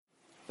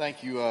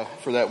Thank you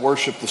for that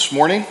worship this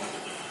morning.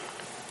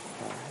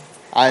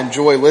 I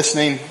enjoy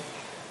listening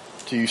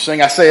to you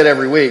sing. I say it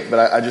every week,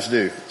 but I just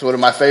do. It's one of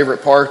my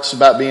favorite parts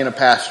about being a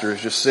pastor is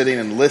just sitting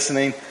and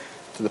listening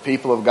to the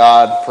people of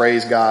God,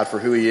 praise God for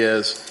who He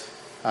is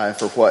and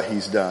for what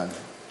He's done.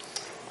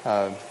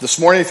 This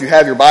morning, if you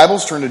have your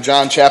Bibles, turn to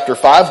John chapter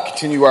 5.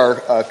 Continue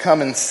our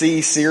Come and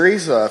See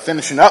series,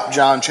 finishing up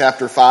John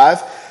chapter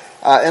 5.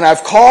 And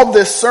I've called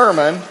this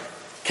sermon,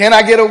 Can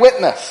I Get a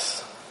Witness?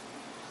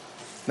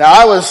 Now,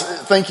 I was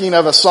thinking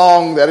of a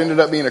song that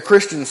ended up being a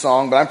Christian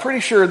song, but I'm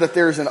pretty sure that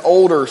there's an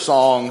older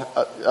song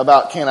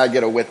about Can I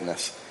Get a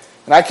Witness?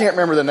 And I can't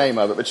remember the name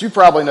of it, but you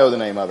probably know the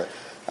name of it.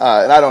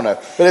 And I don't know.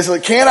 But it's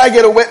like, Can I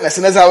Get a Witness?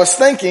 And as I was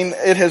thinking,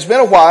 it has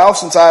been a while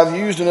since I've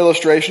used an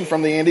illustration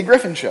from the Andy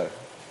Griffin Show.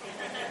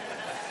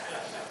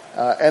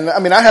 And I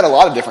mean, I had a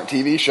lot of different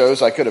TV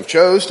shows I could have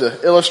chose to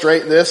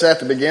illustrate this at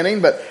the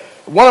beginning, but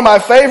one of my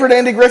favorite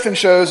Andy Griffin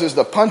shows is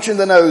the Punch in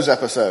the Nose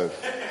episode.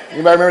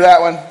 Anybody remember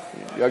that one?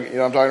 You know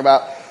what I'm talking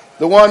about?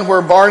 The one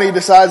where Barney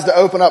decides to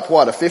open up, a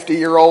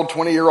 50-year-old,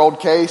 20-year-old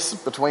case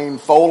between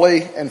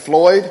Foley and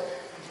Floyd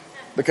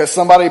because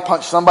somebody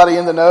punched somebody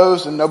in the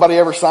nose and nobody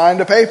ever signed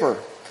a paper.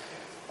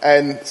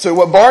 And so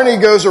what Barney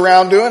goes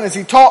around doing is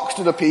he talks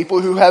to the people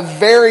who have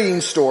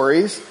varying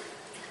stories,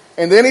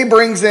 and then he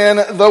brings in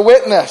the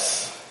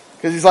witness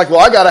because he's like, well,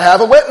 I got to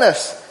have a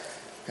witness.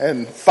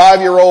 And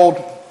 5-year-old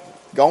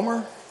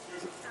Goober,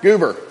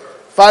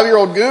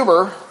 5-year-old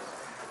Goober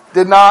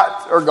did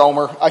not, or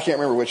Gomer, I can't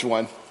remember which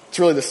one. It's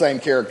really the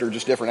same character,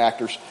 just different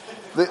actors.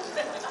 It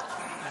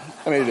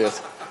is.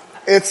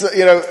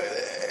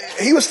 It's,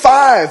 he was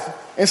 5,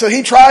 and so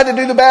he tried to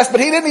do the best,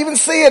 but he didn't even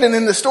see it, and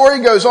then the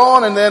story goes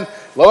on, and then,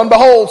 lo and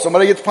behold,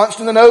 somebody gets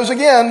punched in the nose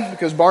again,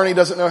 because Barney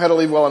doesn't know how to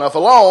leave well enough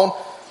alone,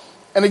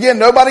 and again,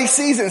 nobody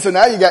sees it, and so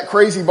now you got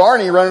crazy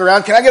Barney running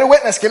around, can I get a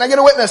witness? Can I get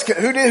a witness?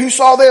 Who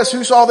saw this?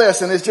 Who saw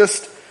this? And it's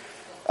just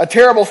a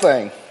terrible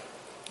thing.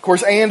 Of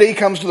course, Andy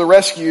comes to the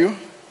rescue,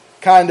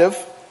 kind of.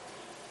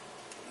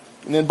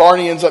 And then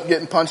Barney ends up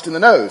getting punched in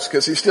the nose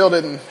because he still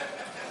didn't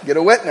get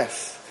a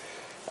witness.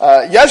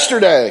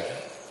 Yesterday,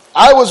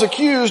 I was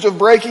accused of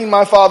breaking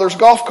my father's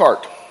golf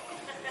cart.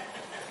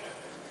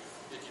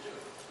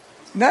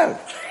 No.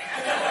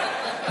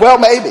 Well,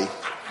 maybe.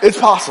 It's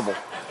possible.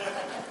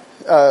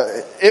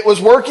 It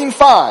was working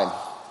fine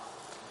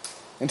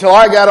until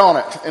I got on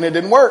it and it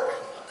didn't work.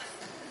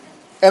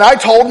 And I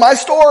told my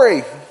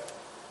story.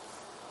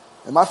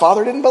 And my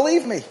father didn't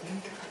believe me.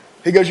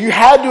 He goes, you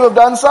had to have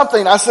done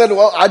something. I said,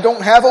 well, I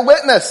don't have a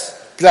witness.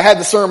 Because I had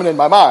the sermon in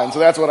my mind, so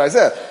that's what I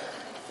said.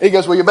 He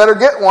goes, well, you better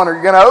get one or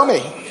you're going to owe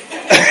me.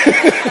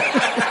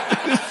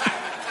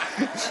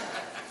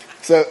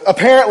 So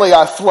apparently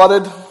I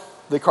flooded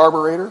the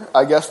carburetor.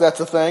 I guess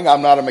that's a thing.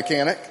 I'm not a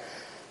mechanic.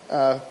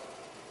 But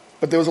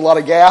there was a lot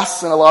of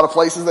gas in a lot of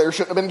places that there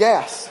shouldn't have been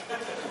gas.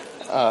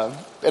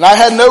 And I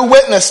had no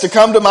witness to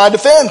come to my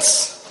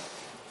defense.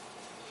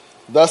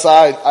 Thus,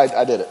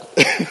 I did it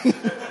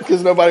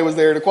because nobody was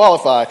there to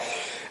qualify.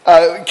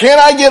 Can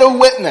I get a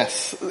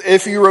witness?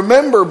 If you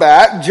remember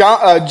back,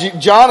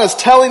 John is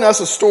telling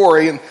us a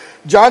story, and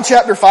John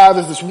chapter 5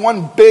 is this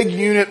one big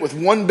unit with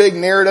one big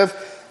narrative.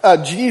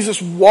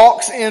 Jesus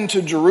walks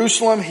into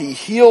Jerusalem. He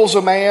heals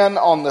a man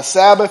on the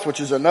Sabbath, which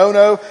is a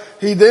no-no.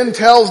 He then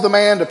tells the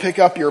man to pick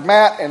up your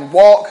mat and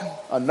walk,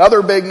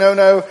 another big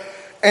no-no.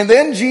 And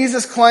then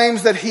Jesus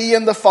claims that He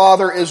and the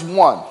Father is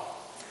one.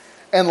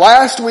 And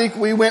last week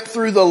we went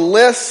through the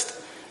list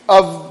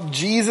of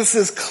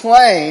Jesus'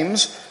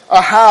 claims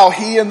of how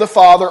He and the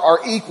Father are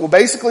equal.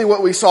 Basically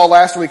what we saw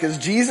last week is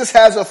Jesus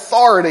has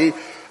authority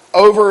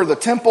over the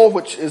temple,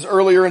 which is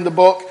earlier in the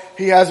book.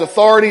 He has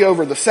authority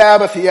over the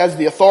Sabbath. He has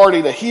the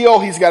authority to heal.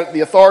 He's got the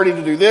authority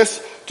to do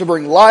this, to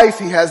bring life.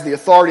 He has the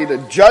authority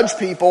to judge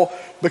people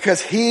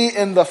because He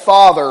and the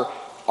Father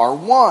are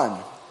one.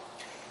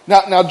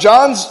 Now,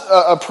 John's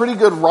a pretty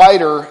good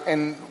writer,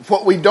 and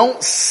what we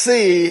don't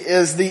see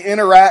is the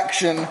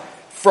interaction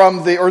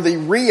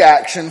the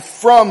reaction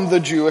from the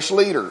Jewish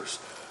leaders.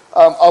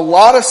 A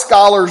lot of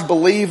scholars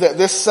believe that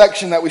this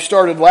section that we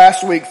started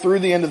last week through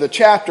the end of the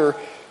chapter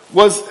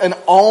was an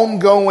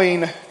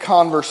ongoing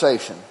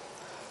conversation.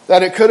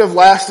 That it could have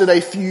lasted a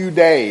few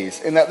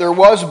days, and that there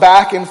was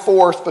back and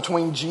forth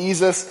between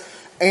Jesus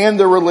and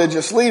the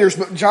religious leaders,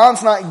 but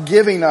John's not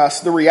giving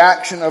us the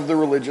reaction of the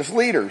religious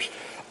leaders.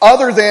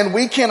 Other than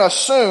we can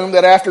assume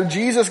that after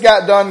Jesus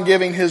got done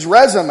giving His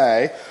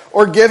resume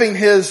or giving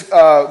His,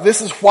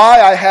 this is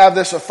why I have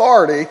this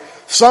authority,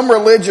 some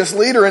religious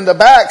leader in the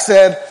back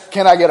said,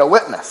 can I get a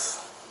witness?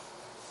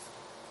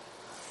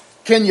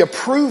 Can you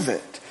prove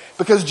it?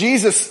 Because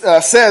Jesus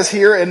says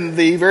here in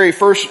the very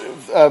first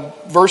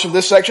verse of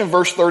this section,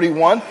 verse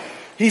 31,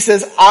 He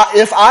says,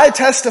 if I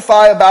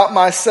testify about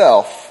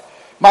myself,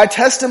 my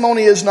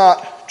testimony is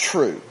not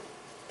true.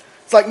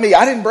 It's like me.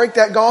 I didn't break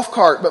that golf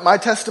cart, but my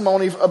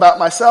testimony about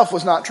myself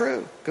was not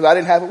true because I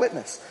didn't have a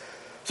witness.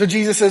 So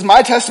Jesus says,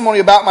 my testimony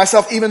about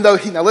myself, even though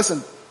now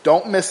listen,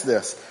 don't miss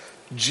this.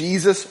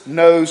 Jesus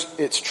knows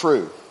it's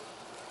true.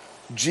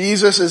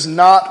 Jesus is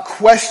not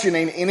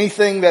questioning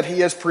anything that he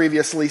has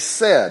previously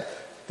said.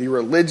 The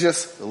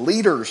religious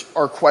leaders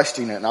are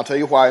questioning it, and I'll tell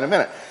you why in a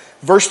minute.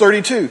 Verse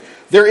 32,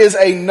 there is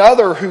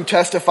another who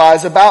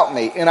testifies about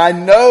me, and I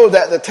know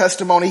that the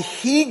testimony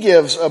he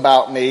gives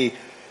about me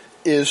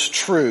is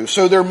true.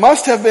 So there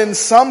must have been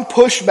some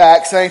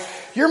pushback saying,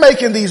 you're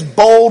making these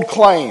bold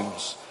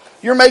claims.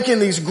 You're making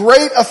these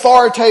great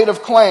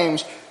authoritative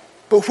claims,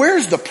 but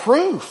where's the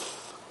proof?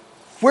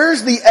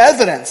 Where's the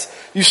evidence?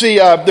 You see,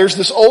 there's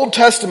this Old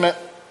Testament,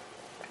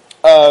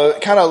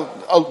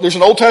 there's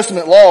an Old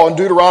Testament law in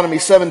Deuteronomy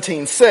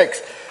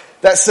 17:6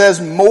 that says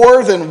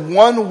more than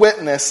one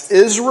witness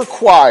is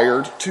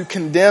required to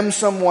condemn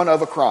someone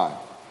of a crime.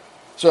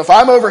 So if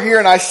I'm over here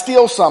and I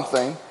steal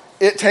something,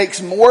 it takes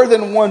more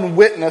than one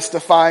witness to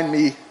find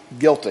me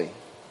guilty.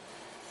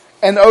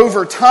 And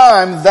over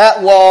time,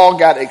 that law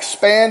got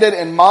expanded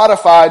and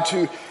modified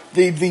to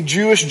the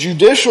Jewish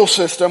judicial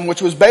system,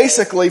 which was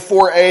basically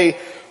for a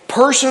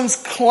person's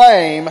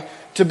claim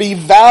to be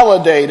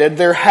validated,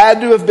 there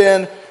had to have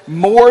been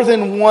more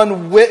than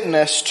one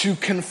witness to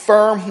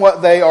confirm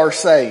what they are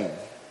saying.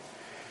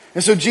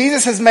 And so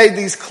Jesus has made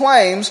these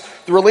claims.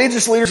 The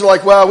religious leaders are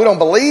like, well, we don't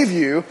believe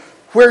you.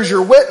 Where's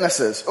your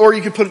witnesses? Or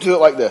you could put it to it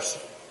like this.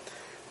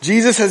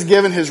 Jesus has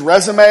given his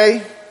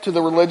resume to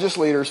the religious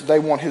leaders. They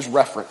want his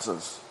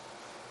references.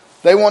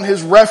 They want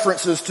his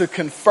references to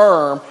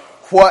confirm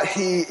what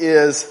he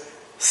is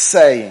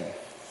saying.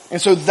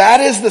 And so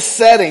that is the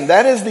setting,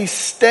 that is the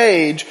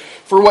stage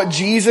for what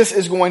Jesus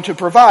is going to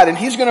provide. And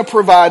he's going to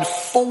provide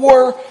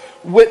 4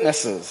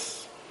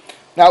 witnesses.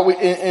 Now,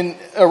 in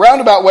a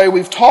roundabout way,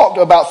 we've talked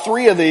about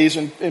 3 of these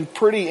in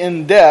pretty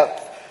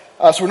in-depth.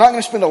 So we're not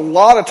going to spend a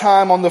lot of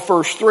time on the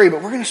first 3,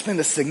 but we're going to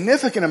spend a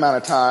significant amount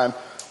of time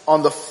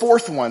on the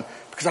 4th one,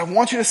 because I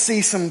want you to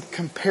see some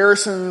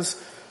comparisons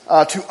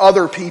to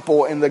other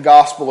people in the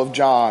Gospel of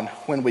John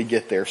when we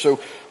get there. So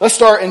let's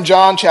start in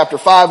John chapter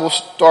 5. We'll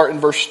start in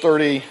verse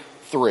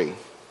 33.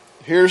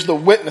 Here's the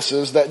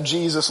witnesses that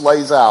Jesus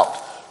lays out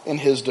in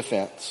his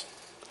defense.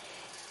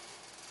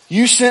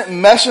 You sent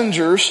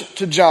messengers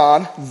to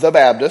John the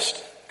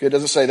Baptist. It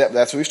doesn't say that, but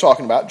that's who he's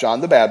talking about, John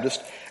the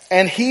Baptist.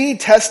 And he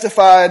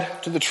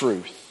testified to the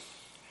truth.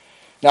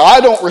 Now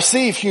I don't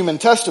receive human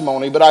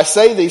testimony, but I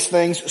say these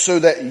things so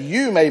that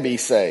you may be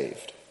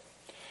saved.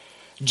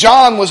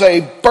 John was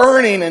a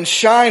burning and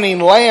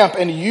shining lamp,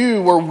 and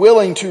you were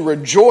willing to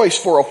rejoice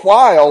for a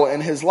while in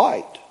his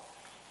light.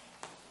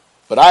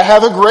 But I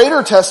have a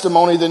greater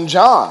testimony than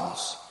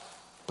John's,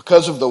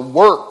 because of the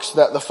works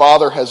that the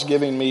Father has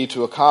given me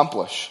to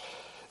accomplish.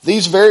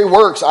 These very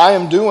works I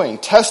am doing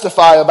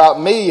testify about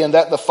me and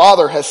that the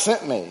Father has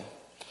sent me.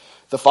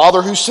 The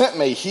Father who sent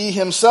me, he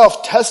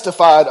himself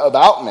testified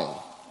about me.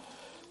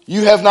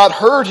 You have not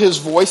heard his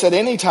voice at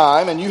any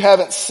time, and you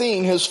haven't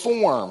seen his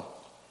form.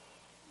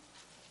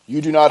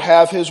 You do not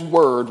have his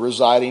word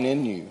residing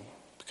in you,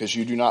 because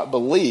you do not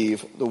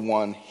believe the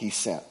one he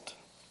sent.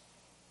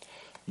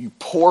 You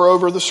pore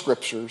over the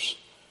scriptures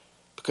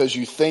because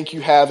you think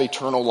you have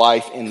eternal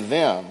life in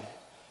them,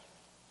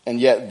 and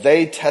yet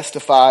they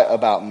testify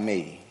about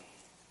me.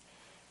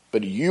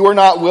 But you are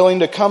not willing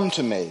to come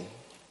to me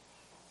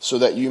so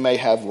that you may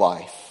have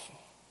life.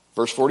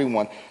 Verse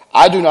 41,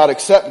 I do not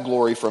accept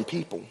glory from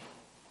people,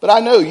 but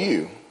I know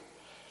you,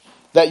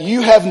 that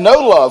you have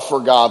no love for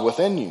God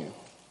within you.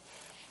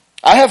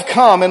 I have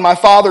come in my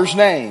Father's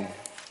name,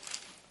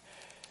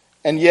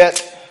 and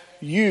yet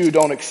you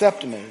don't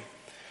accept me.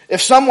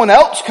 If someone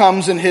else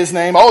comes in his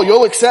name,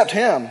 you'll accept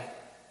him.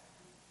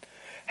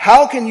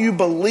 How can you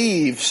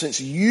believe since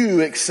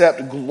you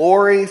accept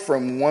glory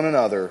from one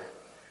another,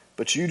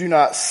 but you do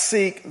not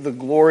seek the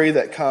glory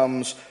that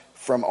comes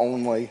from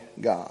only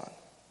God?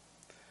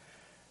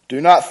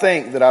 Do not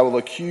think that I will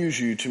accuse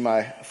you to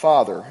my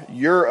Father.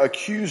 Your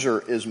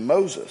accuser is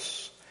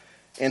Moses,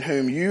 in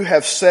whom you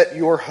have set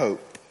your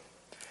hope.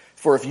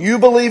 For if you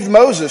believed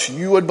Moses,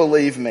 you would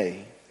believe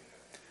me,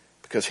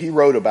 because he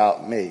wrote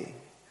about me.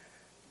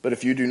 But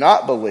if you do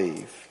not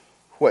believe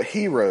what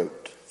he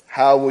wrote,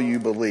 how will you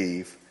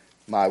believe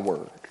my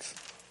words?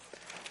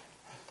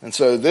 And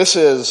so this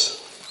is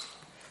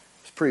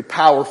a pretty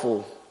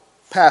powerful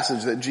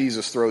passage that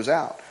Jesus throws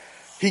out.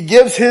 He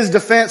gives his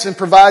defense and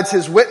provides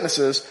his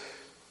witnesses,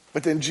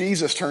 but then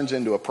Jesus turns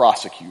into a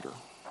prosecutor.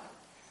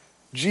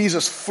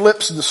 Jesus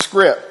flips the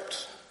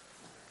script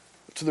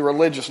to the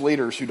religious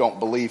leaders who don't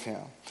believe him.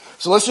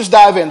 So let's just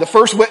dive in. The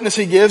first witness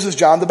he gives is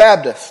John the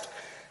Baptist.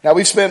 Now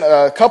we've spent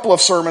a couple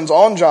of sermons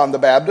on John the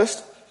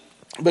Baptist,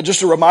 but just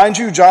to remind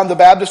you, John the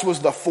Baptist was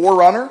the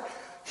forerunner.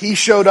 He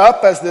showed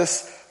up as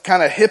this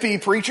kind of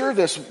hippie preacher,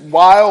 this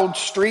wild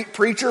street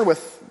preacher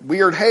with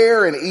weird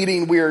hair and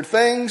eating weird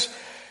things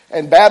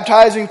and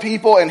baptizing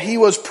people, and he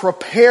was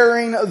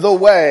preparing the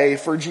way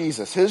for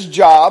Jesus. His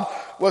job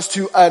was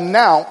to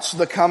announce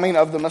the coming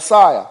of the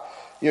Messiah.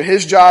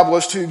 His job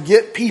was to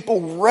get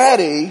people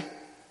ready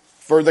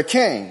for the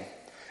king.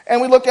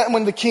 And we looked at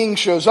when the king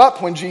shows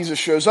up, when Jesus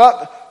shows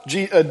up,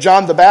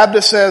 John the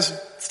Baptist says,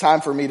 it's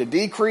time for me to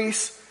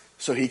decrease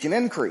so he can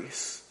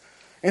increase.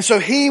 And so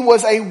he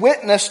was a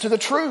witness to the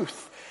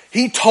truth.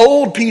 He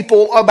told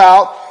people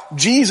about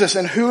Jesus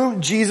and who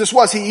Jesus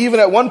was. He even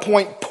at one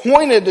point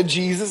pointed to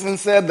Jesus and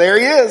said, there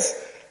he is.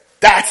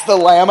 That's the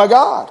Lamb of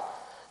God.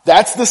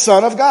 That's the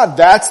Son of God.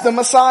 That's the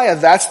Messiah.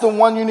 That's the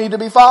one you need to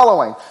be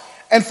following.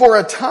 And for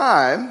a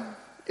time,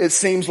 it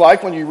seems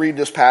like when you read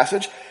this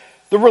passage,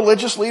 the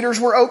religious leaders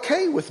were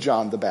okay with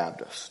John the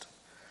Baptist.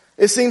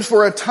 It seems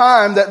for a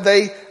time that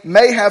they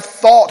may have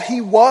thought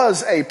he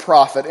was a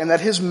prophet and that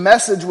his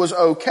message was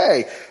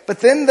okay. But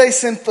then they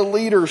sent the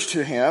leaders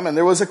to him, and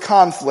there was a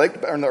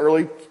conflict in the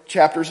early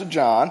chapters of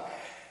John,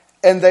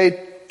 and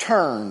they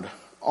turned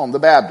on the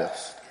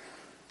Baptist.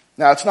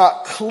 Now, it's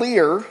not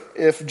clear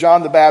if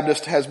John the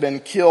Baptist has been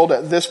killed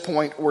at this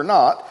point or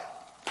not.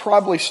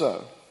 Probably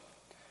so.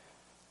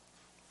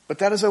 But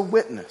that is a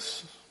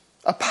witness,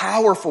 a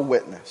powerful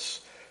witness.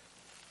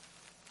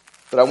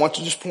 But I want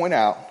to just point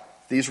out,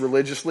 these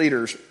religious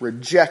leaders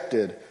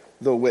rejected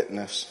the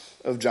witness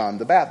of John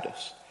the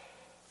Baptist.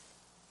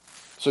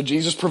 So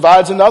Jesus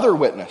provides another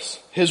witness,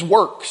 his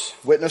works.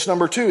 Witness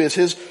number 2 is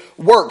his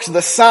works,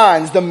 the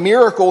signs, the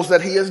miracles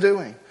that he is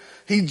doing.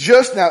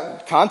 Now,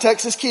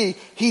 context is key,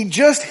 he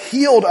just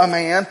healed a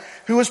man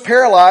who was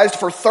paralyzed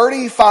for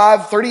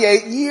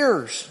 38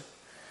 years.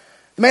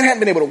 The man hadn't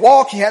been able to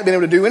walk, he hadn't been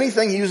able to do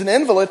anything, he was an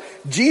invalid.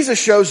 Jesus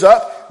shows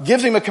up,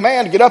 gives him a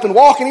command to get up and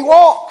walk, and he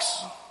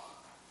walks.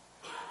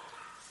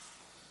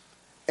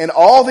 And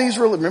all these,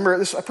 remember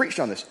this, I preached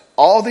on this,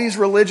 all these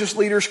religious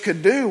leaders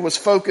could do was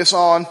focus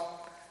on,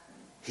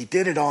 he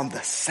did it on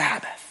the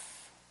Sabbath.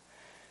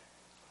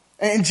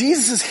 And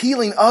Jesus is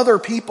healing other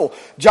people.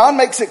 John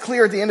makes it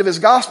clear at the end of his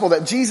gospel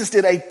that Jesus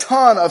did a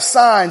ton of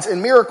signs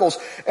and miracles,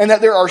 and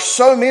that there are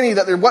so many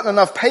that there wasn't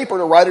enough paper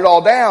to write it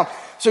all down.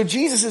 So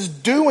Jesus is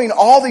doing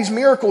all these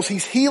miracles.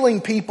 He's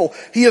healing people.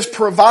 He is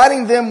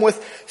providing them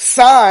with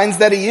signs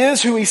that he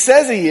is who he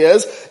says he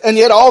is, and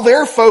yet all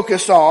they're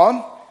focused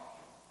on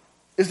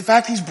is the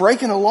fact he's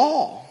breaking a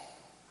law.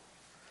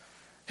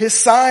 His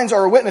signs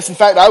are a witness. In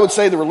fact, I would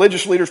say the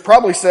religious leaders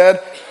probably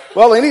said,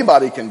 well,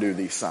 anybody can do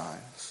these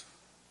signs.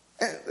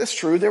 And that's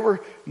true. There were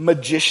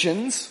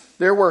magicians.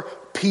 There were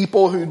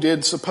people who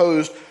did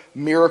supposed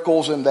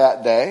miracles in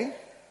that day.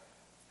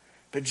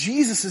 But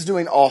Jesus is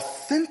doing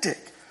authentic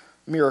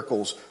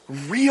miracles,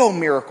 real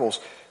miracles,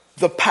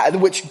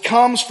 which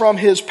comes from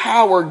his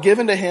power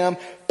given to him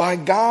by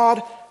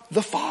God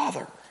the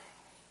Father.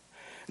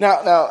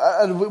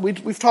 Now,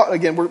 we've talked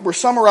again. We're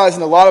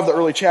summarizing a lot of the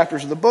early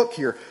chapters of the book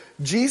here.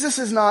 Jesus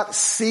is not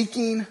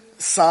seeking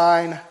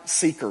sign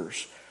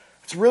seekers.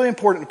 It's really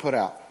important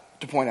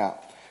to point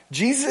out.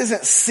 Jesus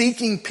isn't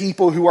seeking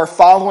people who are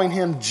following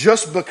him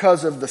just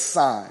because of the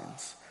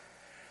signs.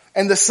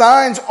 And the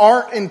signs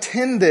aren't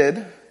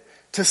intended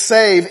to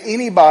save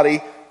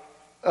anybody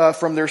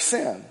from their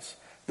sins.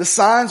 The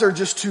signs are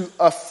just to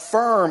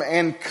affirm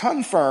and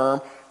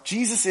confirm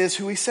Jesus is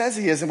who he says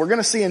he is. And we're going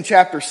to see in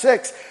chapter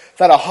 6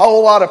 that a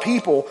whole lot of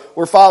people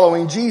were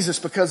following Jesus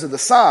because of the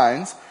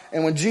signs.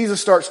 And when Jesus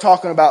starts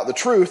talking about the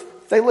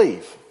truth, they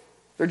leave.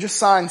 They're just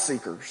sign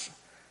seekers.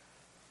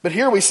 But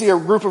here we see a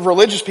group of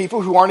religious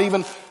people who aren't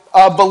even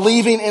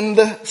believing in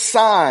the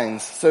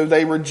signs. So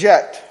they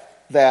reject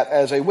that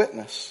as a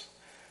witness.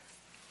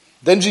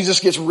 Then Jesus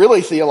gets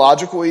really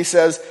theological. He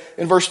says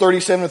in verse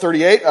 37 and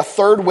 38, a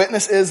third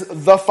witness is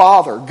the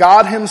Father,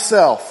 God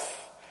himself.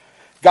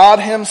 God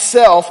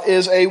himself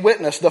is a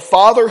witness. The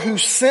Father who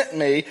sent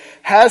me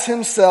has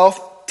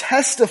himself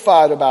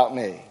testified about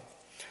me.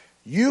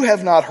 You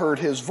have not heard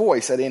his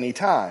voice at any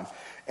time,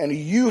 and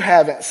you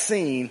haven't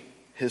seen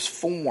his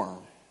form.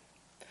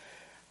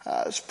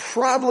 It's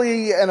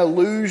probably an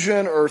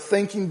allusion or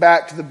thinking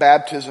back to the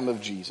baptism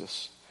of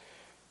Jesus.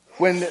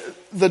 When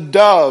the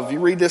dove, you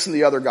read this in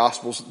the other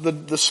Gospels,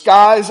 the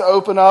skies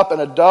open up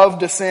and a dove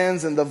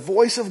descends and the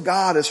voice of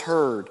God is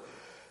heard.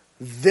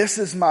 This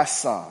is my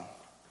Son,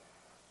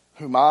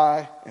 whom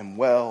I am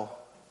well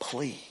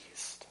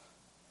pleased.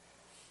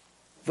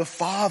 The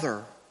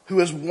Father, who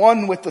is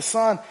one with the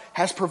Son,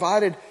 has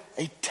provided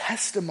a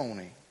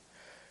testimony.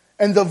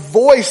 And the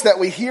voice that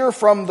we hear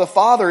from the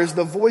Father is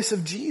the voice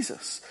of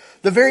Jesus.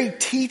 The very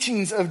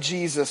teachings of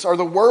Jesus are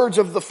the words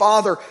of the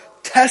Father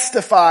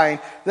testifying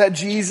that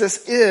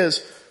Jesus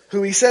is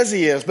who he says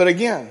he is. But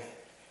again,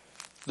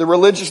 the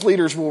religious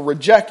leaders will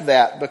reject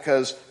that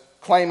because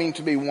claiming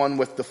to be one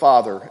with the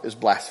Father is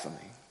blasphemy.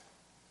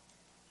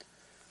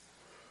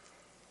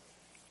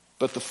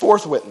 But the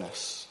fourth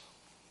witness,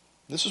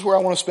 this is where I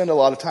want to spend a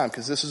lot of time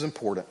because this is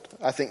important.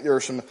 I think there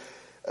are some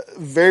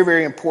very,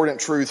 very important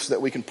truths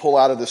that we can pull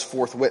out of this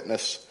fourth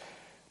witness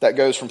that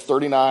goes from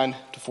 39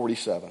 to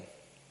 47.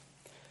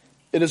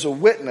 It is a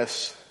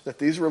witness that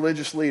these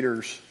religious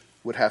leaders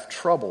would have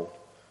trouble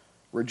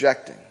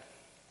rejecting.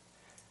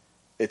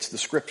 It's the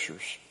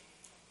Scriptures.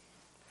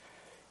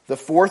 The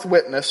fourth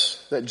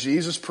witness that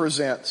Jesus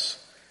presents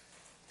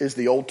is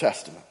the Old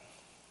Testament.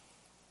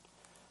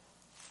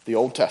 The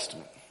Old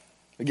Testament.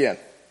 Again,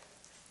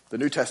 the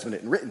New Testament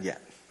isn't written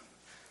yet.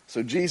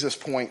 So Jesus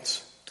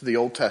points to the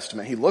Old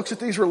Testament. He looks at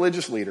these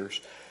religious leaders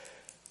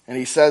and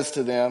he says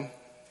to them,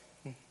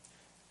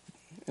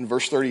 in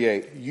verse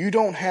 38, you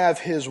don't have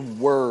his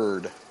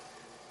word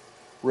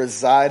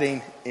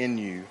residing in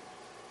you.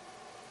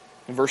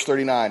 In verse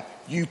 39,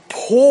 you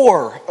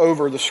pore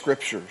over the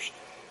scriptures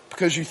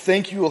because you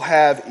think you will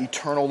have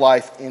eternal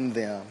life in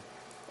them,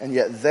 and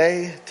yet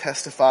they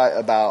testify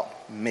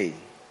about me.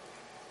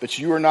 But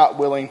you are not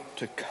willing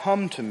to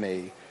come to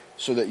me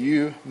so that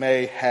you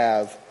may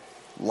have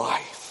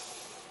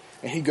life.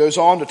 And he goes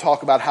on to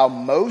talk about how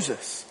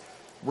Moses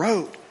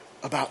wrote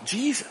about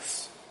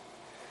Jesus.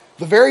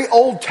 The very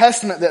Old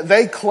Testament that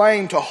they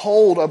claim to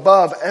hold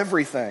above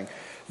everything.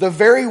 The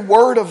very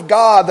Word of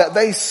God that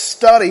they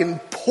study and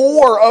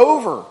pore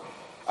over.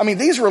 I mean,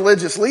 these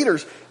religious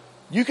leaders,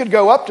 you could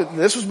go up to,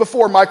 this was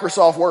before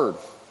Microsoft Word.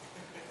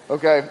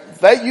 Okay,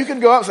 you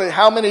could go up and say,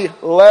 how many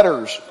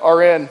letters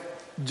are in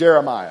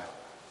Jeremiah?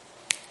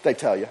 They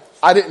tell you.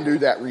 I didn't do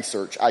that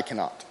research. I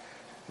cannot.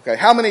 Okay,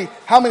 how many,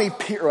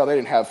 well, they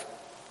didn't have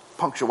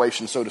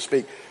punctuation, so to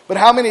speak, but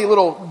how many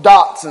little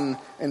dots and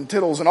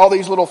tittles and all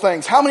these little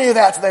things, how many of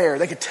that's there?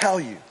 They could tell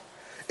you.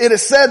 It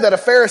is said that a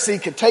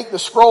Pharisee could take the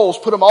scrolls,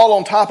 put them all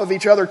on top of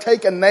each other,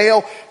 take a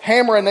nail,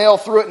 hammer a nail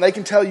through it, and they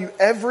can tell you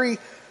every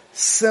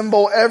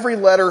symbol, every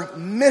letter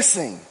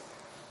missing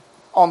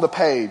on the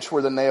page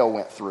where the nail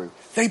went through.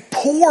 They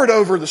pored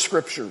over the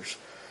scriptures.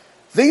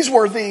 These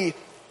were the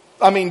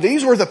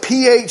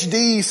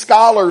PhD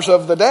scholars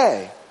of the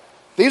day.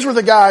 These were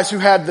the guys who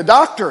had the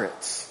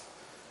doctorates.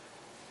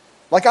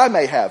 Like I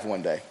may have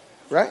one day,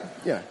 right?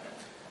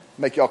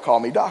 Make y'all call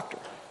me doctor.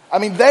 I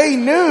mean, they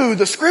knew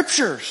the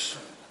scriptures.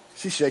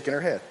 She's shaking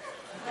her head.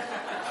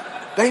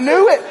 They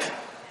knew it.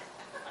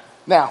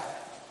 Now,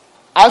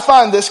 I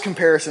find this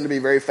comparison to be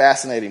very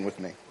fascinating with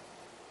me.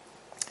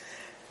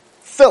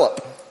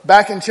 Philip,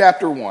 back in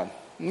chapter 1.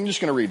 I'm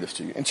just going to read this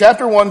to you. In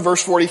chapter 1,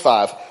 verse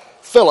 45,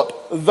 Philip,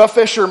 the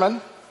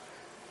fisherman,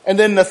 and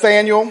then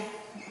Nathaniel,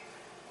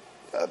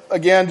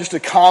 again, just a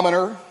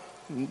commoner,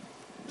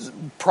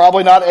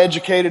 probably not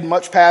educated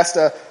much past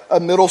a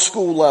middle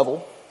school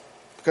level,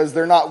 because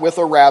they're not with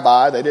a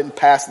rabbi. They didn't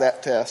pass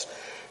that test.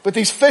 But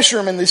these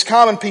fishermen, these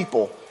common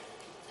people,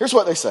 here's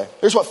what they say.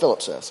 Here's what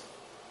Philip says.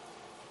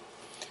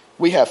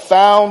 We have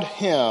found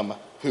him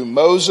whom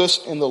Moses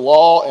in the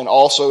law and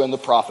also in the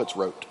prophets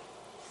wrote.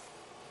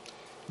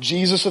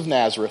 Jesus of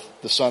Nazareth,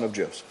 the son of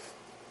Joseph.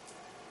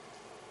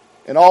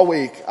 And all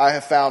week I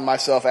have found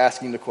myself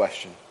asking the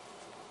question,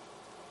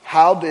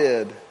 how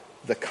did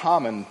the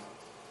common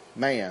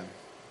man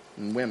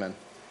and women,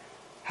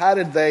 how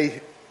did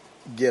they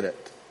get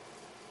it?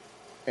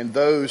 And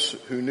those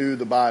who knew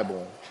the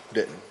Bible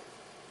didn't.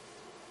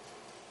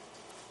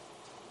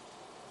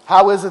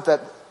 How is it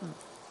that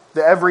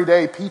the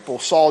everyday people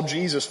saw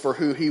Jesus for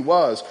who he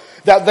was?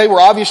 That they were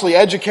obviously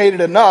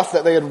educated enough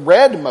that they had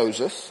read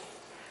Moses,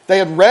 they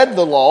had read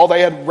the law,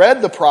 they had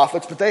read the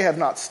prophets, but they have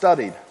not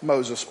studied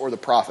Moses or the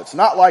prophets.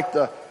 Not like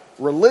the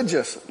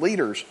religious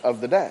leaders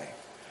of the day.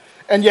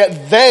 And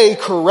yet they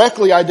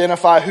correctly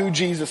identify who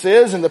Jesus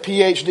is, and the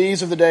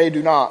PhDs of the day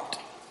do not.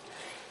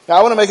 Now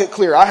I want to make it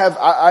clear,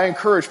 I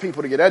encourage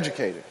people to get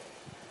educated.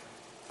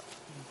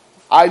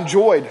 I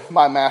enjoyed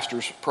my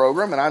master's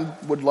program, and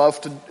I would love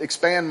to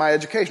expand my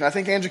education. I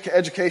think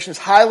education is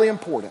highly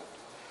important.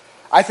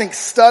 I think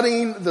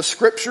studying the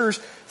scriptures,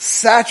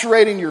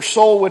 saturating your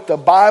soul with the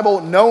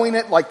Bible, knowing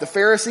it like the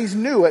Pharisees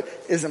knew it,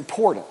 is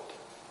important.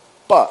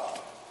 But,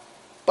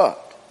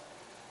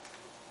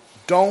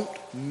 don't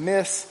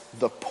miss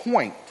the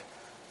point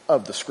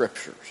of the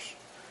scriptures.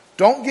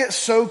 Don't get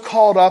so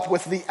caught up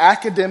with the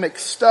academic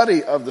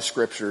study of the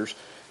scriptures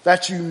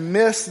that you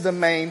miss the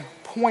main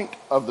point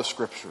of the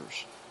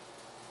scriptures,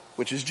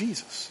 which is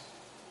Jesus.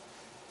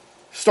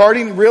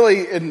 Starting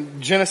really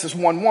in Genesis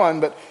 1:1,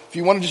 but if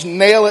you want to just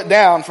nail it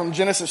down from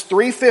Genesis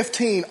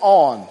 3:15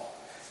 on,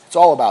 it's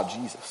all about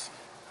Jesus.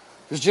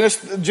 Because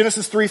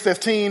Genesis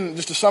 3:15,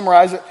 just to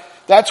summarize it,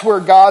 that's where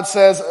God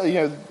says,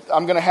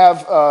 I'm going to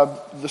have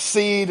the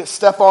seed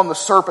step on the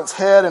serpent's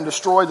head and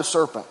destroy the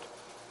serpent.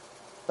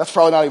 That's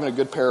probably not even a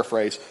good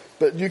paraphrase,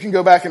 but you can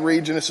go back and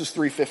read Genesis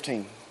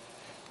 3:15.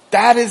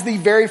 That is the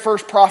very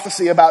first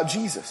prophecy about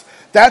Jesus.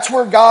 That's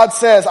where God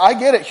says, I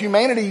get it,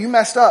 humanity, you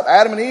messed up.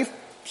 Adam and Eve,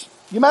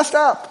 you messed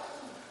up.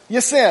 You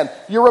sinned.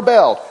 You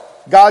rebelled.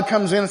 God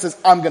comes in and says,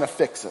 I'm going to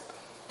fix it.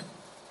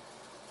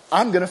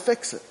 I'm going to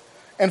fix it.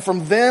 And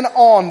from then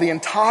on, the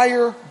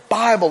entire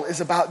Bible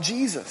is about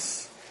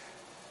Jesus.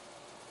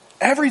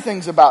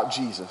 Everything's about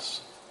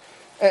Jesus.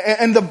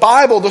 And the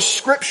Bible, the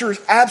scriptures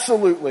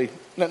absolutely,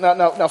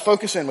 now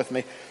focus in with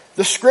me.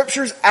 The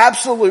scriptures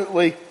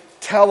absolutely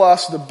tell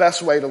us the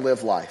best way to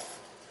live life.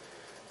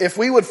 If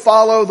we would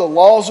follow the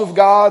laws of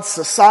God,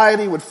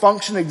 society would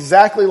function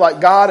exactly like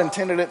God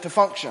intended it to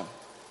function.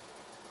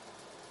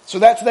 So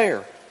that's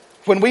there.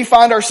 When we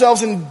find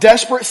ourselves in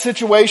desperate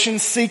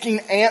situations seeking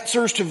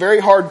answers to very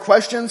hard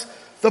questions,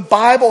 the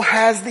Bible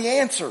has the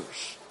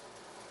answers.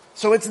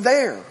 So it's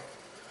there.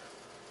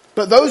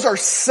 But those are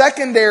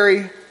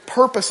secondary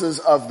purposes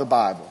of the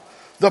Bible.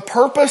 The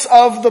purpose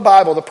of the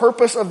Bible, the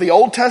purpose of the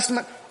Old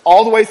Testament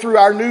all the way through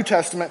our New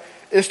Testament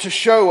is to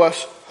show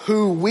us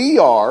who we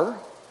are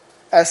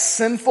as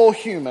sinful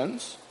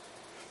humans,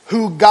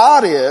 who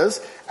God is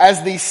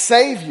as the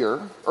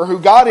Savior, or who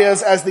God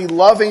is as the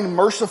loving,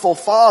 merciful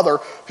Father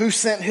who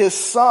sent His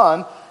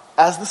Son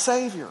as the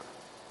Savior.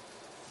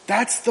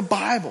 That's the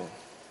Bible.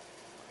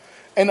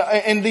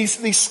 And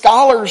these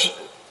scholars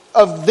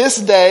of this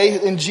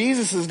day, in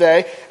Jesus'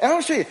 day, and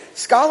I'll show you,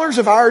 scholars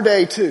of our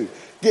day too,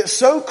 get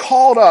so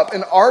caught up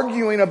in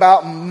arguing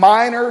about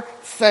minor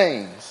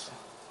things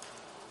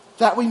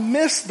that we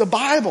miss the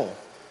Bible.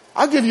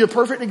 I'll give you a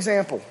perfect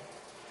example.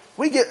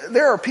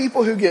 There are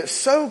people who get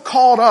so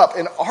caught up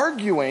in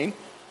arguing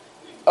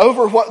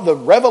over what the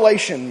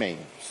revelation means.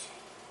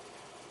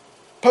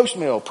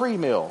 Post-mill,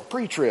 pre-mill,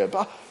 pre-trib.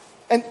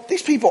 And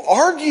these people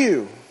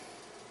argue.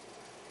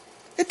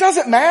 It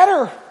doesn't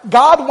matter.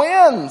 God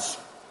wins.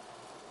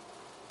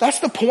 That's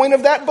the point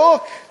of that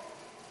book.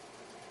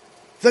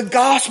 The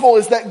gospel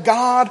is that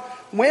God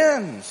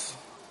wins.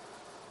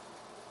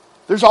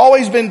 There's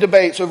always been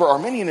debates over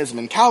Arminianism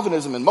and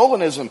Calvinism and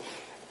Molinism.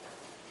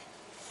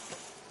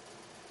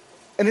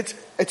 And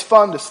it's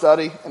fun to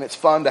study and it's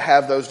fun to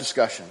have those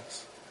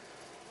discussions.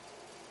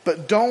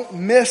 But don't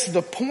miss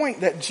the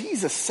point that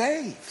Jesus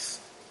saves.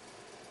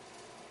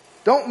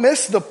 Don't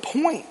miss the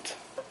point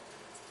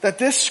that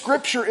this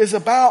scripture is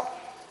about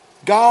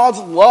God's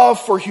love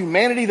for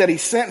humanity, that He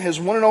sent His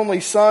one and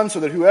only Son so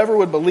that whoever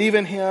would believe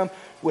in Him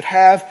would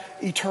have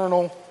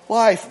eternal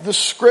life. The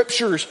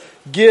scriptures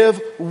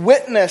give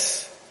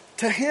witness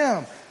to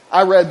Him.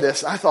 I read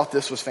this. I thought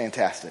this was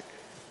fantastic.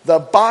 The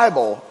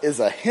Bible is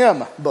a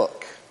hymn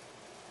book.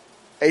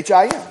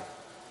 H-I-M.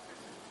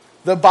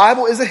 The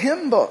Bible is a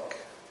hymn book.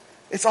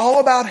 It's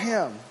all about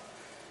Him.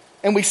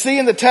 And we see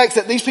in the text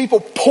that these people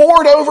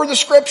pored over the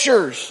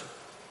scriptures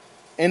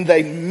and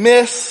they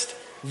missed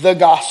the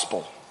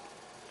gospel.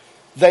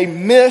 They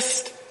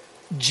missed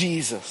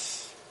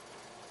Jesus.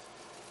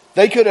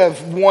 They could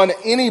have won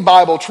any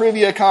Bible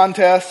trivia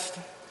contest,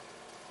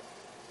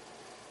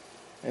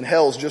 and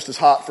hell's just as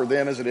hot for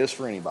them as it is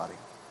for anybody,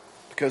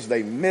 because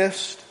they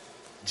missed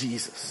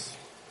Jesus.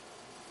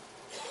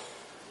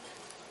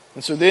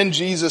 And so then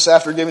Jesus,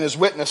 after giving His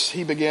witness,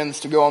 He begins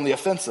to go on the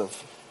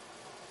offensive.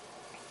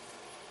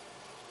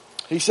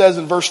 He says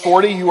in verse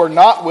 40, "You are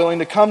not willing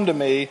to come to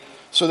me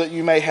so that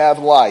you may have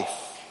life."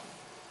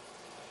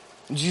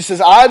 And Jesus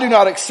says, "I do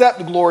not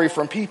accept glory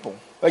from people."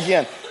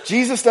 Again,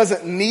 Jesus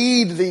doesn't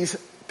need these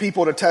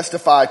people to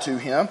testify to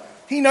Him.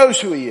 He knows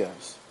who He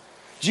is.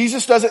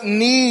 Jesus doesn't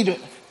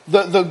need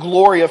the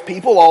glory of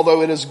people,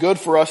 although it is good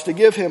for us to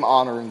give Him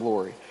honor and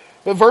glory.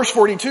 But verse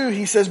 42,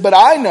 He says, "But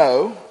I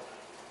know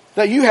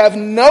that you have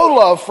no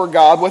love for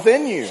God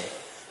within you."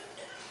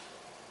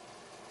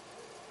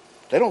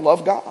 They don't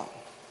love God.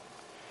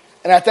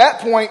 And at that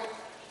point,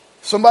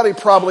 somebody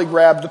probably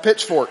grabbed the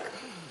pitchfork.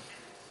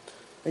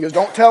 He goes,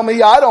 "Don't tell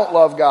me I don't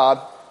love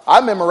God.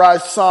 I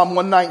memorized Psalm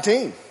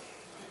 119.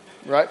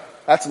 Right?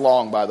 That's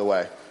long, by the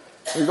way.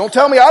 Don't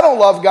tell me I don't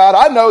love God.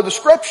 I know the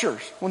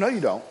scriptures. Well, no, you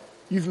don't.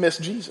 You've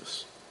missed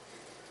Jesus.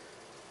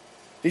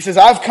 He says,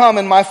 "I've come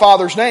in my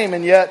Father's name,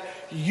 and yet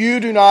you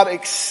do not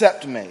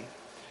accept me.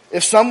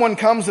 If someone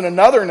comes in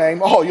another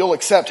name, oh, you'll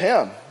accept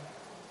him.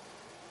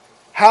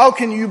 How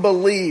can you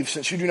believe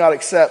since you do not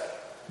accept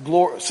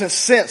glory,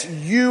 since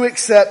you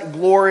accept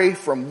glory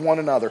from one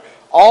another?"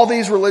 All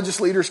these religious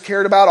leaders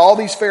cared about, all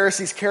these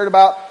Pharisees cared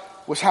about,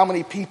 was how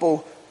many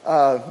people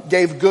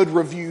gave good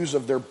reviews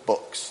of their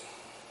books.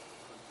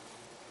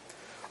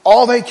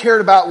 All they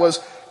cared about was,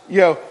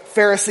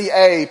 Pharisee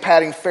A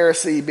patting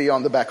Pharisee B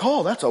on the back.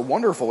 "Oh, that's a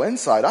wonderful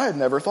insight. I had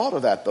never thought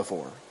of that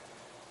before."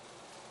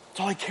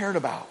 That's all they cared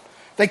about.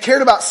 They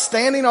cared about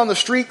standing on the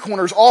street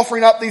corners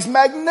offering up these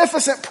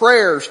magnificent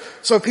prayers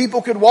so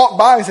people could walk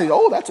by and say,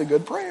 "Oh, that's a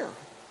good prayer.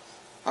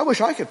 I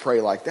wish I could pray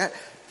like that."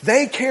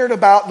 They cared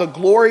about the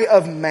glory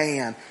of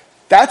man.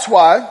 That's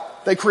why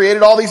they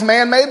created all these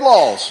man-made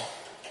laws.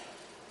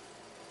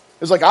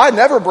 It's like, I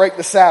never break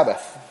the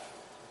Sabbath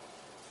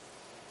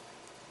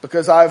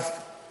because I've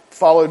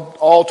followed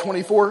all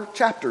 24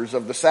 chapters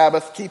of the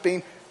Sabbath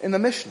keeping in the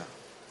Mishnah.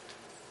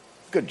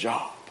 Good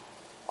job.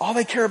 All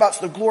they care about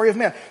is the glory of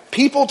man.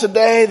 People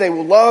today, they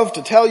will love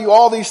to tell you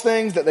all these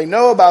things that they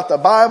know about the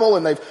Bible,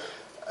 and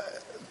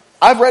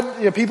I've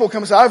read, people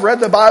come and say, "I've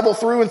read the Bible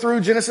through and through,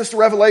 Genesis to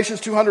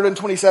Revelations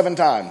 227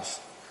 times.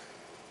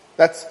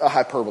 That's a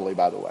hyperbole,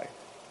 by the way.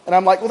 And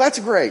I'm like, well, that's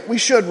great. We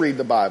should read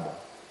the Bible.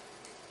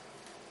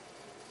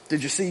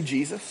 Did you see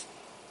Jesus?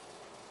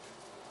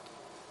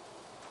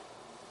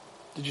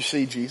 Did you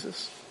see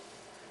Jesus?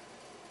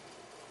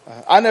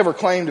 I never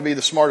claimed to be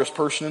the smartest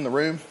person in the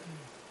room.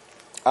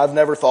 I've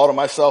never thought of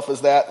myself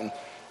as that. And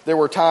there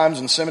were times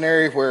in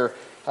seminary where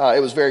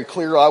it was very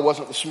clear I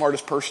wasn't the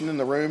smartest person in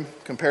the room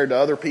compared to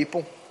other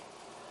people.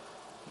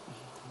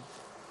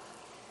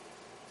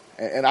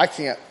 And I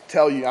can't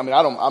tell you,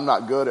 I'm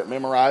not good at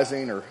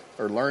memorizing or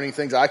learning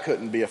things. I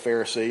couldn't be a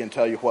Pharisee and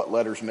tell you what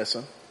letter's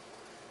missing.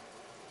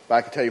 But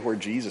I can tell you where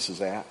Jesus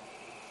is at.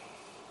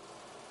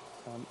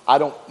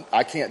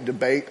 I can't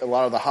debate a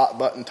lot of the hot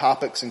button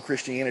topics in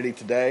Christianity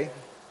today,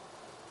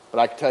 but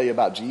I can tell you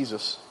about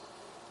Jesus.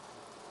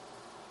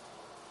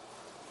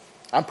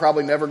 I'm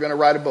probably never going to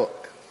write a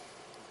book.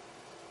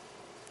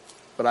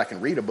 But I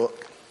can read a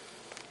book.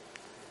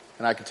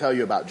 And I can tell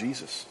you about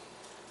Jesus.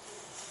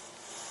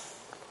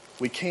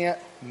 We can't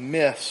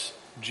miss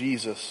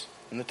Jesus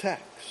in the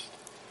text.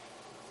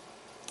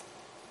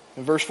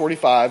 In verse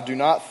 45, do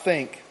not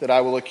think that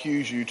I will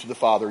accuse you to the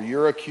Father.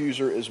 Your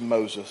accuser is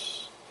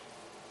Moses.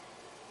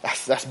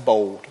 That's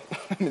bold.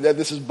 I mean,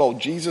 this is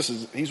bold.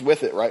 He's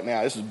with it right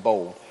now. This is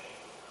bold.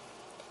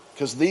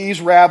 Because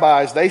these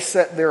rabbis, they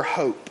set their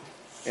hope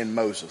in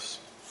Moses.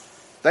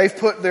 They've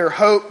put their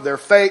hope, their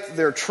faith,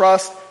 their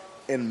trust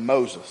in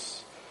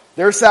Moses.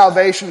 Their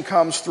salvation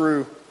comes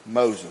through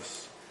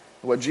Moses.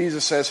 What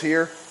Jesus says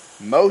here,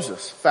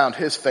 Moses found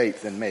his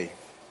faith in me.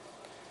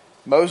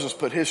 Moses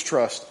put his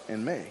trust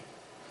in me.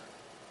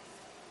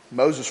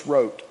 Moses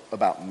wrote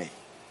about me.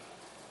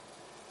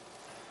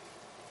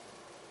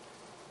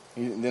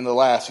 And then the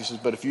last, he says,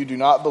 but if you do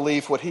not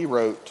believe what he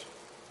wrote,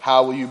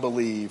 how will you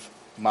believe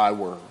my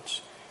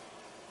words?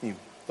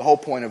 The whole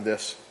point of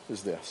this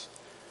is this.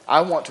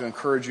 I want to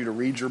encourage you to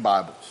read your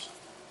Bibles.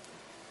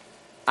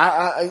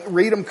 I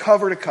read them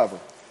cover to cover.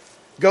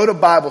 Go to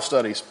Bible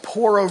studies.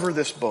 Pore over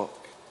this book.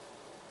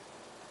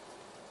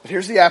 But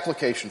here's the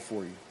application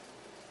for you.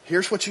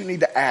 Here's what you need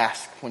to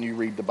ask when you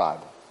read the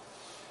Bible.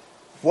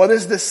 What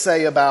does this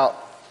say about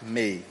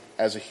me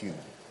as a human?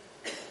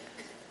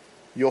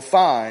 You'll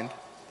find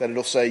that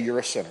it'll say you're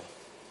a sinner.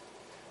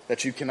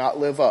 That you cannot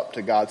live up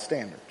to God's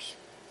standards.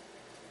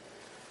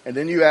 And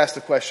then you ask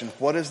the question,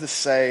 what does this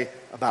say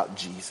about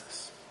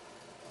Jesus?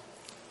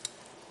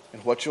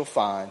 And what you'll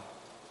find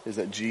is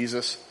that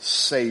Jesus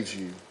saves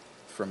you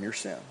from your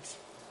sins.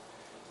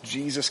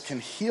 Jesus can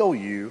heal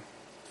you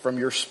from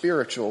your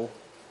spiritual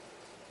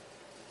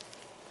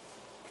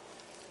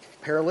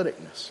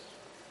paralyticness,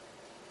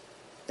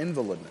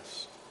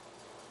 invalidness.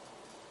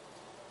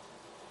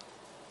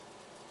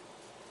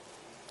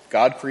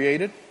 God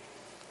created,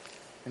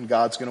 and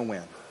God's going to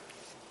win.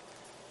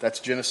 That's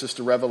Genesis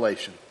to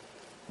Revelation.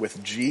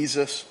 With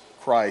Jesus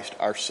Christ,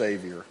 our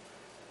Savior,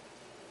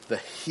 the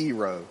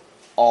hero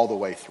all the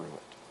way through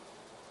it.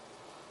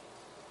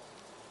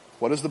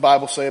 What does the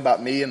Bible say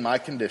about me and my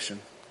condition?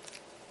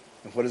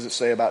 And what does it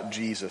say about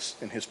Jesus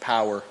and his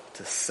power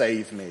to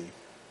save me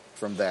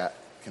from that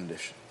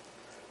condition?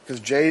 Because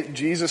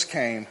Jesus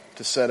came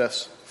to set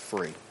us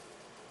free.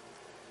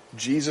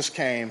 Jesus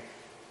came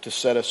to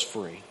set us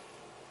free.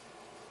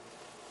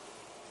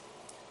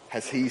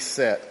 Has he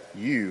set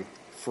you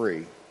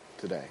free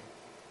today?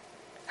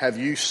 Have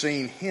you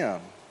seen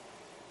him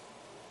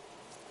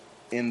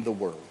in the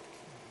Word?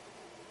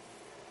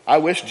 I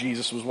wish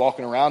Jesus was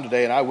walking around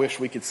today, and I wish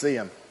we could see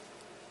him.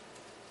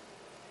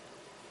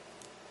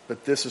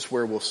 But this is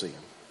where we'll see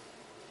him.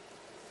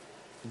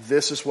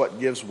 This is what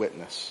gives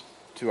witness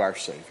to our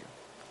Savior.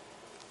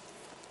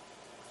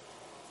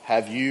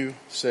 Have you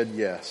said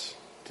yes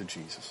to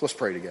Jesus? Let's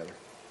pray together.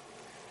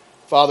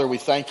 Father, we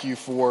thank you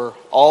for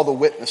all the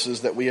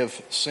witnesses that we have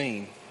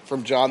seen,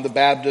 from John the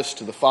Baptist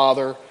to the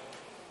Father,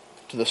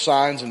 to the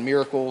signs and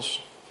miracles.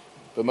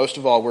 But most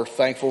of all, we're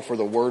thankful for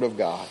the Word of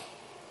God.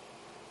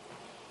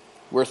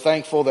 We're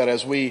thankful that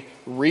as we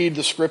read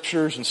the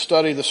Scriptures and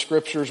study the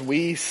Scriptures,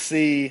 we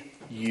see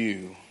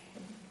you.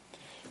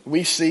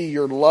 We see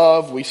your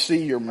love. We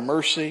see your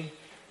mercy.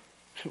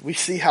 We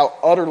see how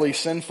utterly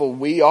sinful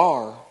we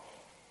are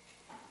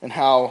and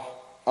how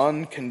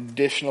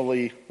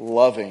unconditionally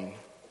loving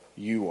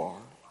you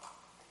are.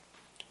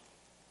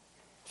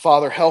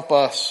 Father, help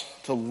us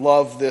to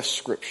love this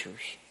Scriptures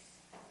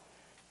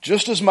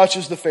just as much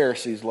as the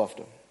Pharisees loved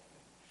them.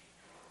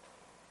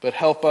 But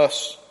help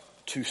us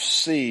to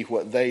see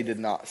what they did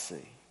not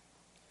see.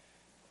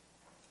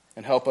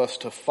 And help us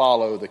to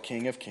follow the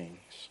King of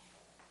Kings,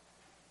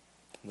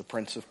 the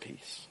Prince of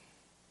Peace.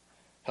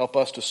 Help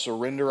us to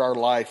surrender our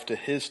life to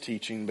his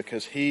teaching,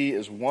 because he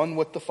is one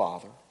with the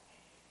Father.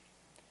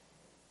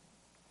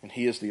 And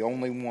he is the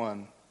only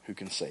one who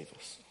can save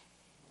us.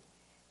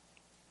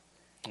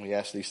 And we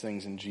ask these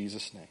things in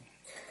Jesus' name.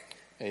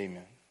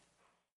 Amen.